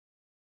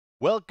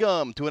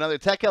Welcome to another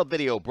TechHelp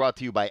video brought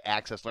to you by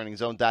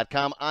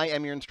AccessLearningZone.com. I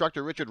am your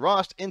instructor, Richard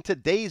Rost. In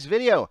today's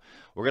video,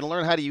 we're going to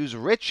learn how to use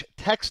rich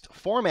text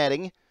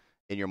formatting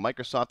in your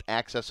Microsoft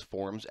Access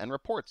forms and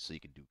reports. So you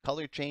can do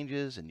color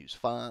changes and use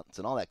fonts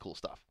and all that cool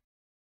stuff.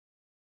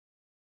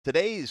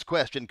 Today's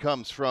question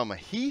comes from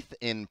Heath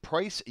in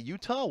Price,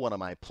 Utah, one of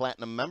my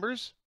Platinum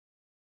members.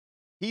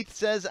 Heath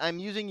says, I'm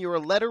using your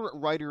letter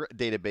writer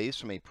database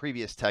from a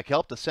previous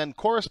TechHelp to send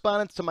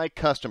correspondence to my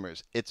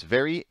customers. It's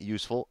very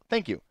useful.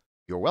 Thank you.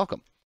 You're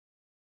welcome.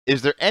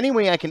 Is there any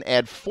way I can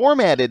add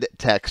formatted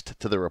text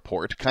to the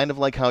report, kind of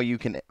like how you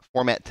can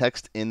format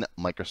text in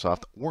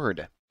Microsoft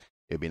Word?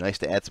 It would be nice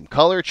to add some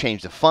color,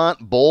 change the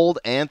font, bold,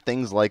 and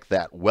things like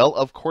that. Well,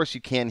 of course you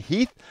can,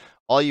 Heath.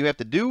 All you have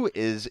to do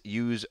is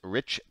use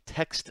rich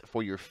text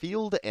for your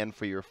field and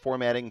for your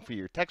formatting for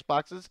your text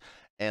boxes,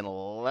 and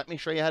let me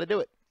show you how to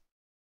do it.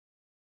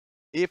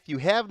 If you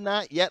have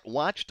not yet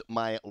watched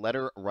my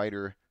letter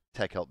writer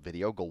TechHelp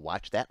video, go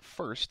watch that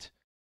first,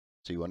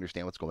 so you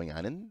understand what's going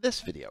on in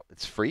this video.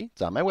 It's free.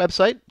 It's on my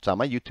website. It's on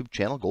my YouTube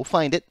channel. Go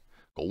find it.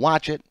 Go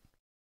watch it.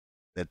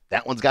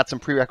 That one's got some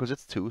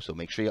prerequisites too, so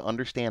make sure you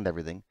understand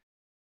everything.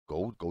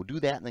 Go do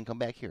that and then come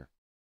back here.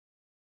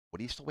 What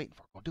are you still waiting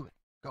for? Go do it.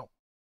 Go.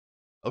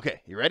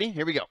 Okay, you ready?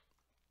 Here we go.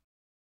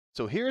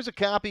 So here's a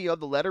copy of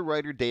the letter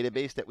writer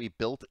database that we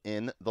built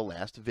in the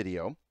last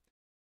video.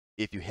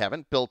 If you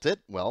haven't built it,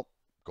 well,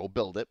 go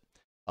build it.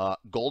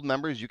 Gold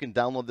members, you can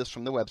download this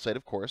from the website,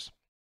 of course.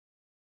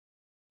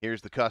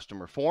 Here's the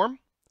customer form.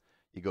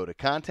 You go to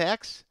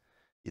contacts.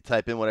 You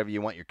type in whatever you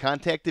want your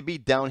contact to be.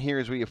 Down here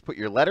is where you put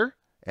your letter,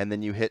 and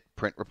then you hit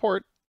print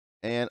report,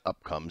 and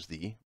up comes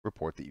the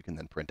report that you can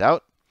then print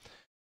out.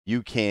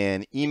 You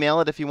can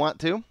email it if you want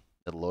to.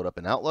 It'll load up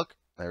in Outlook.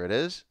 There it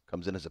is.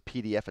 Comes in as a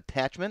PDF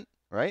attachment,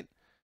 right?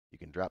 You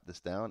can drop this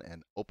down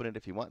and open it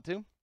if you want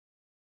to.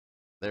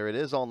 There it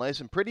is, all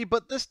nice and pretty,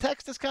 but this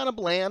text is kind of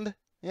bland.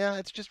 Yeah,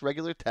 it's just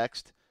regular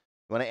text.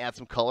 You want to add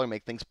some color,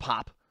 make things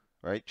pop,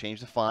 right? Change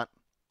the font.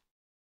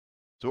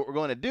 So what we're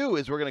going to do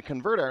is we're going to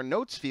convert our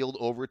notes field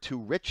over to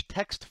rich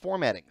text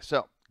formatting.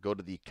 So go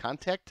to the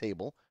contact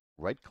table,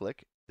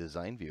 right-click,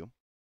 design view,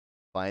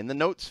 find the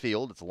notes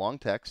field. It's long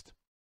text.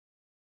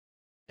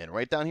 And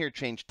right down here,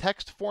 change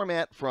text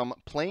format from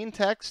plain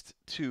text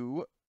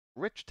to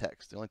rich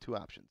text. The only two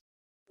options.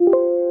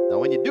 Now,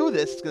 when you do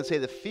this, it's going to say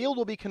the field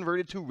will be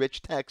converted to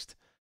rich text,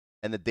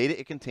 and the data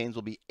it contains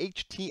will be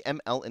HTML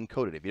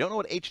encoded. If you don't know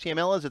what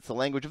HTML is, it's the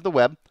language of the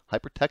web,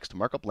 hypertext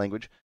markup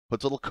language.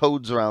 Puts little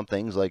codes around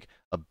things like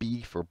a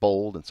B for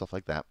bold and stuff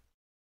like that.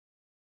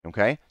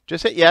 Okay,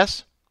 just hit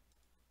yes.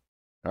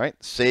 All right,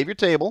 save your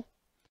table.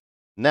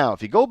 Now,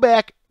 if you go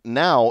back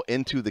now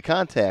into the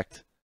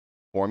contact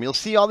form, you'll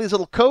see all these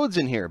little codes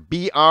in here.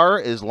 BR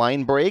is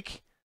line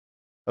break.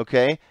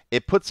 Okay,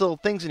 it puts little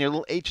things in your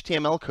little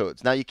HTML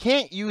codes. Now, you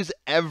can't use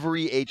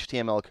every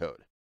HTML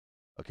code.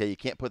 Okay, you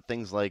can't put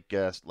things like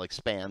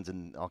spans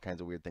and all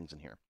kinds of weird things in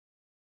here.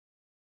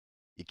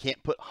 You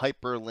can't put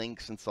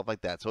hyperlinks and stuff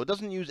like that. So it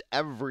doesn't use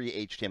every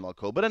HTML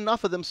code, but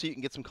enough of them so you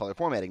can get some color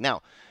formatting.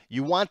 Now,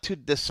 you want to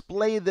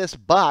display this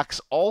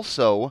box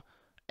also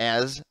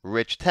as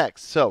rich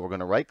text. So we're going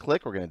to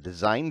right-click. We're going to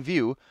design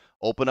view,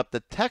 open up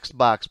the text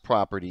box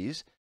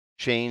properties,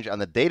 change on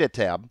the data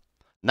tab.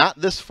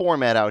 Not this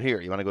format out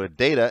here. You want to go to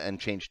data and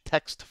change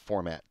text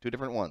format. Two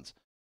different ones.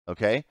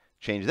 Okay?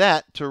 Change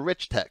that to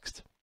rich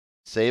text.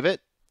 Save it,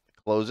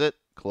 close it,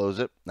 close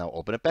it. Now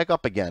open it back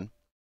up again.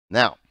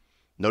 Now,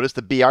 notice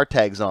the BR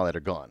tags and all that are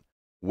gone.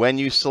 When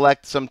you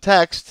select some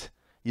text,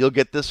 you'll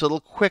get this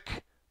little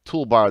quick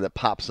toolbar that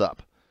pops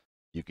up.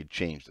 You can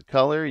change the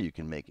color, you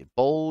can make it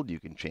bold, you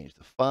can change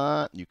the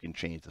font, you can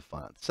change the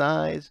font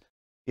size.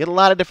 You get a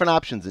lot of different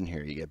options in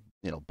here. You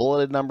get,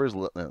 bulleted numbers,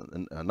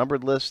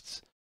 numbered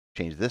lists,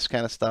 change this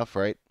kind of stuff,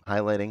 right?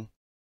 Highlighting.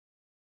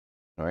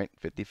 All right,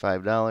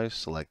 $55,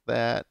 select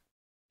that.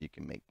 You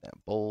can make that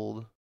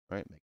bold,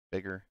 right? Make it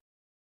bigger.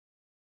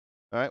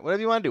 All right,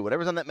 whatever you want to do,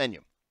 whatever's on that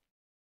menu.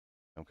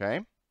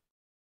 Okay.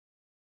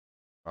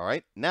 All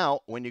right. Now,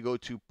 when you go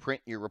to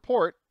print your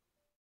report,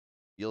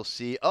 you'll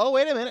see, oh,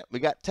 wait a minute. We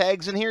got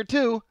tags in here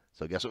too.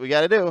 So guess what we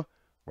got to do?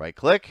 Right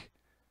click,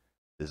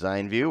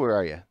 design view. Where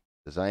are you?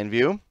 Design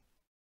view.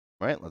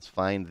 All right. Let's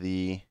find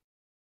the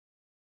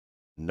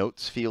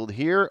notes field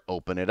here.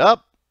 Open it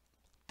up.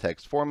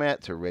 Text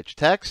format to rich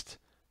text.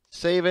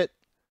 Save it.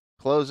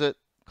 Close it.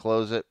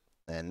 Close it.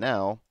 And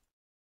now,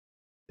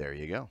 there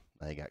you go.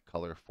 Now you got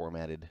color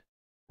formatted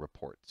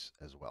reports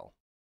as well.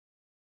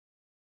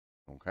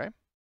 Okay.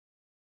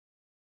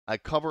 I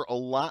cover a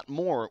lot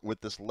more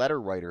with this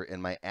letter writer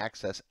in my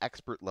Access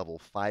Expert Level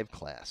 5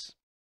 class.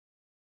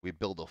 We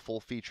build a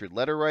full-featured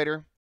letter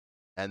writer,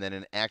 and then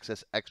in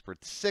Access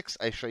Expert 6,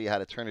 I show you how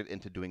to turn it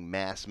into doing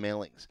mass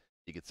mailings.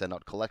 You can send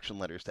out collection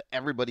letters to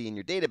everybody in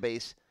your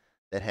database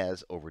that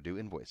has overdue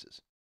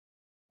invoices.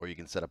 Or you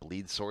can set up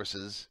lead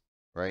sources,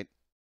 right?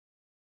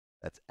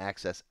 That's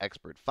Access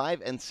Expert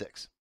 5 and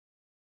 6.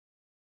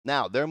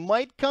 Now, there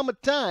might come a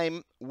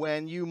time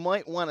when you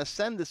might want to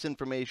send this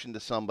information to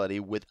somebody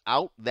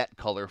without that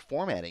color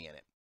formatting in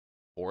it.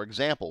 For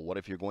example, what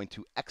if you're going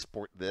to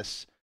export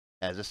this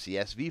as a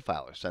CSV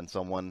file or send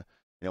someone,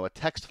 a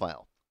text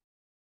file?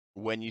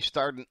 When you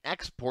start an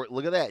export,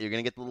 look at that. You're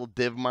going to get the little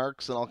div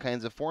marks and all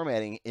kinds of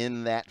formatting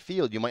in that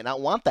field. You might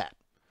not want that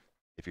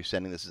if you're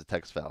sending this as a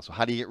text file. So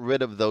how do you get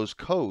rid of those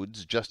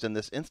codes just in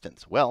this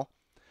instance? Well,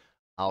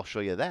 I'll show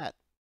you that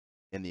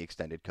in the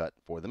extended cut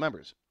for the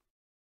members.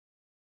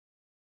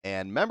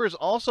 And members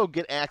also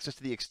get access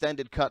to the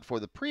extended cut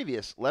for the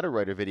previous letter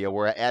writer video,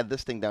 where I add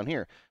this thing down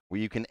here, where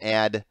you can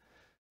add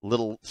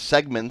little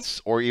segments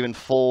or even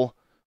full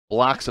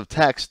blocks of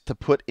text to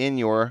put in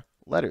your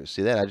letters.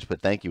 See that? I just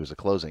put thank you as a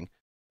closing,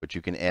 but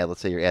you can add,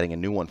 let's say you're adding a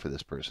new one for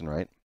this person,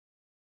 right?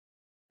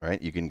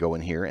 Right? You can go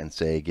in here and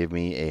say, give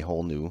me a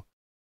whole new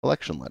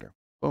collection letter.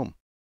 Boom.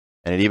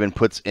 And it even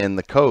puts in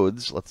the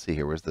codes. Let's see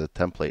here. Where's the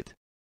template?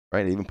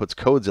 Right? It even puts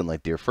codes in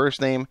like dear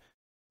first name,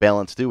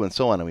 balance due, and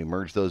so on, and we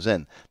merge those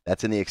in.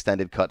 That's in the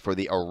extended cut for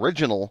the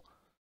original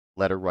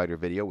letter writer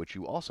video, which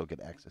you also get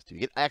access to.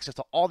 You get access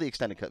to all the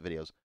extended cut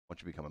videos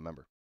once you become a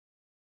member.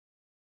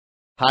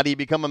 How do you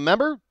become a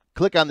member?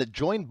 Click on the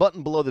join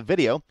button below the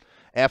video.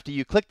 After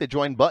you click the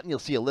join button, you'll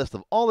see a list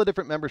of all the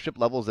different membership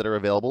levels that are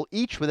available,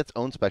 each with its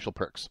own special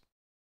perks.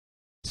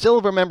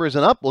 Silver members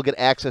and up will get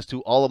access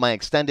to all of my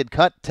extended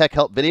cut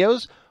TechHelp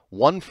videos,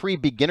 one free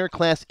beginner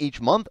class each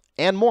month,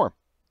 and more.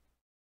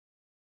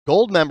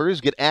 Gold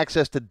members get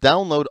access to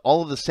download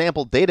all of the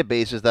sample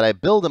databases that I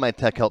build in my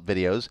TechHelp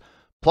videos,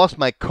 plus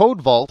my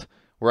code vault,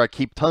 where I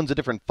keep tons of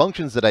different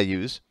functions that I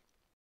use.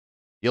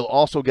 You'll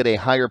also get a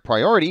higher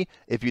priority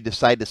if you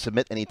decide to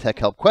submit any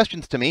TechHelp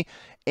questions to me,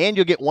 and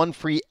you'll get one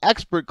free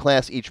expert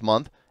class each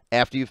month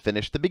after you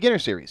finish the beginner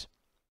series.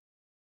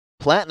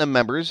 Platinum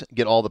members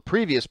get all the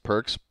previous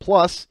perks,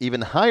 plus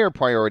even higher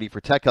priority for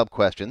TechHelp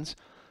questions,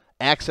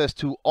 access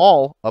to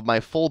all of my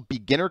full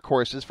beginner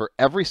courses for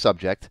every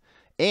subject,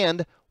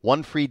 and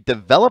one free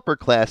developer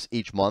class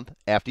each month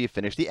after you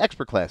finish the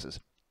expert classes.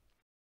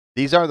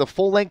 These are the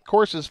full-length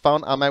courses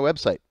found on my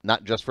website,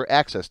 not just for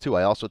access too.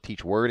 I also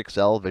teach Word,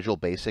 Excel, Visual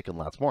Basic, and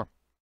lots more.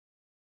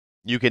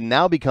 You can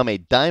now become a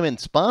Diamond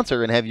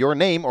sponsor and have your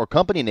name or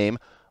company name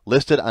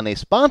listed on a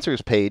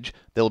sponsors page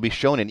that will be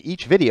shown in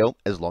each video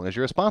as long as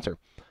you're a sponsor.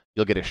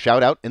 You'll get a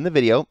shout out in the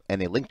video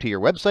and a link to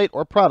your website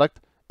or product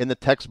in the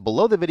text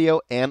below the video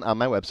and on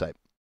my website.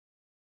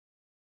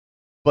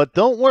 But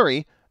don't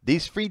worry,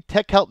 these free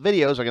TechHelp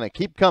videos are going to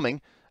keep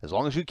coming. As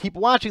long as you keep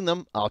watching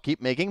them, I'll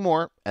keep making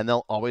more, and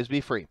they'll always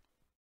be free.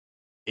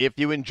 If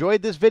you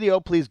enjoyed this video,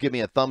 please give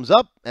me a thumbs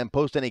up and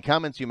post any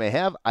comments you may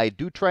have. I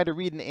do try to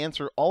read and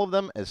answer all of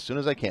them as soon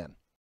as I can.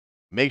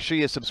 Make sure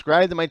you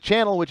subscribe to my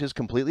channel, which is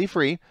completely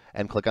free,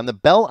 and click on the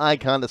bell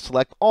icon to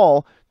select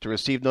all to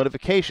receive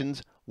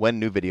notifications when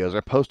new videos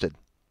are posted.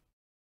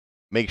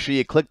 Make sure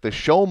you click the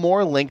Show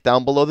More link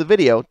down below the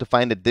video to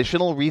find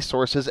additional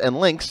resources and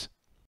links.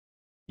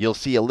 You'll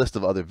see a list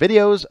of other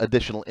videos,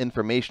 additional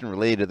information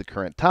related to the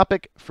current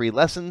topic, free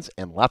lessons,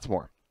 and lots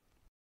more.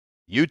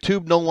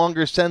 YouTube no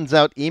longer sends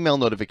out email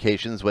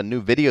notifications when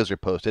new videos are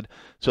posted,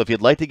 so if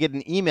you'd like to get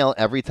an email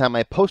every time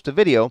I post a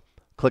video,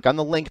 click on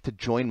the link to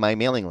join my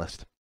mailing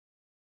list.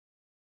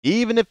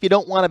 Even if you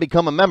don't want to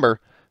become a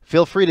member,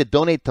 feel free to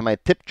donate to my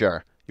tip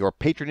jar. Your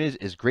patronage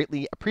is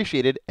greatly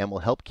appreciated and will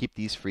help keep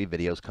these free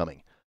videos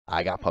coming.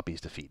 I got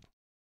puppies to feed.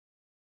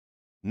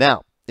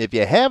 Now, if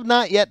you have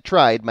not yet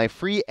tried my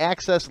free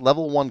Access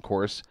Level 1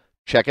 course,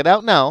 check it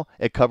out now.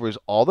 It covers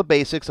all the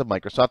basics of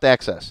Microsoft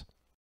Access.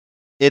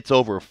 It's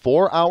over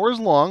 4 hours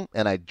long,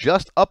 and I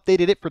just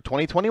updated it for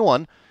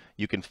 2021.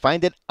 You can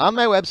find it on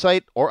my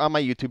website or on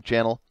my YouTube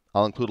channel.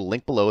 I'll include a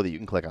link below that you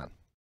can click on.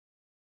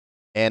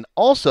 And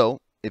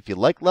also, if you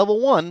like Level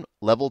 1,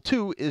 Level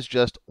 2 is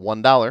just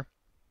 $1.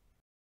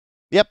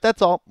 Yep,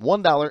 that's all,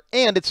 $1,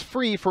 and it's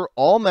free for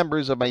all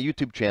members of my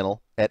YouTube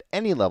channel at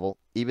any level,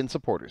 even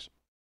supporters.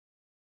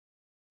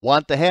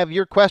 Want to have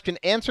your question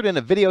answered in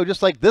a video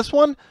just like this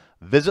one?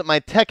 Visit my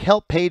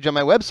TechHelp page on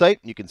my website.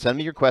 You can send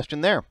me your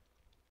question there.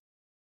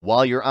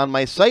 While you're on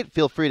my site,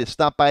 feel free to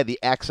stop by the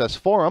Access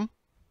Forum.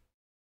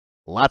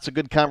 Lots of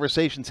good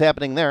conversations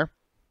happening there.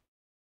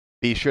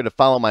 Be sure to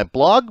follow my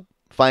blog,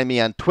 find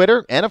me on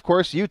Twitter, and of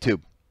course,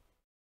 YouTube.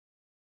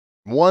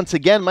 Once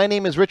again, my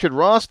name is Richard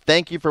Ross.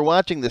 Thank you for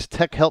watching this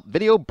TechHelp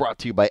video brought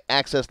to you by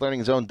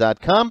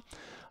AccessLearningZone.com.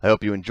 I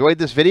hope you enjoyed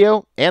this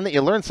video and that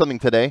you learned something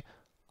today.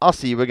 I'll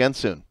see you again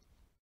soon.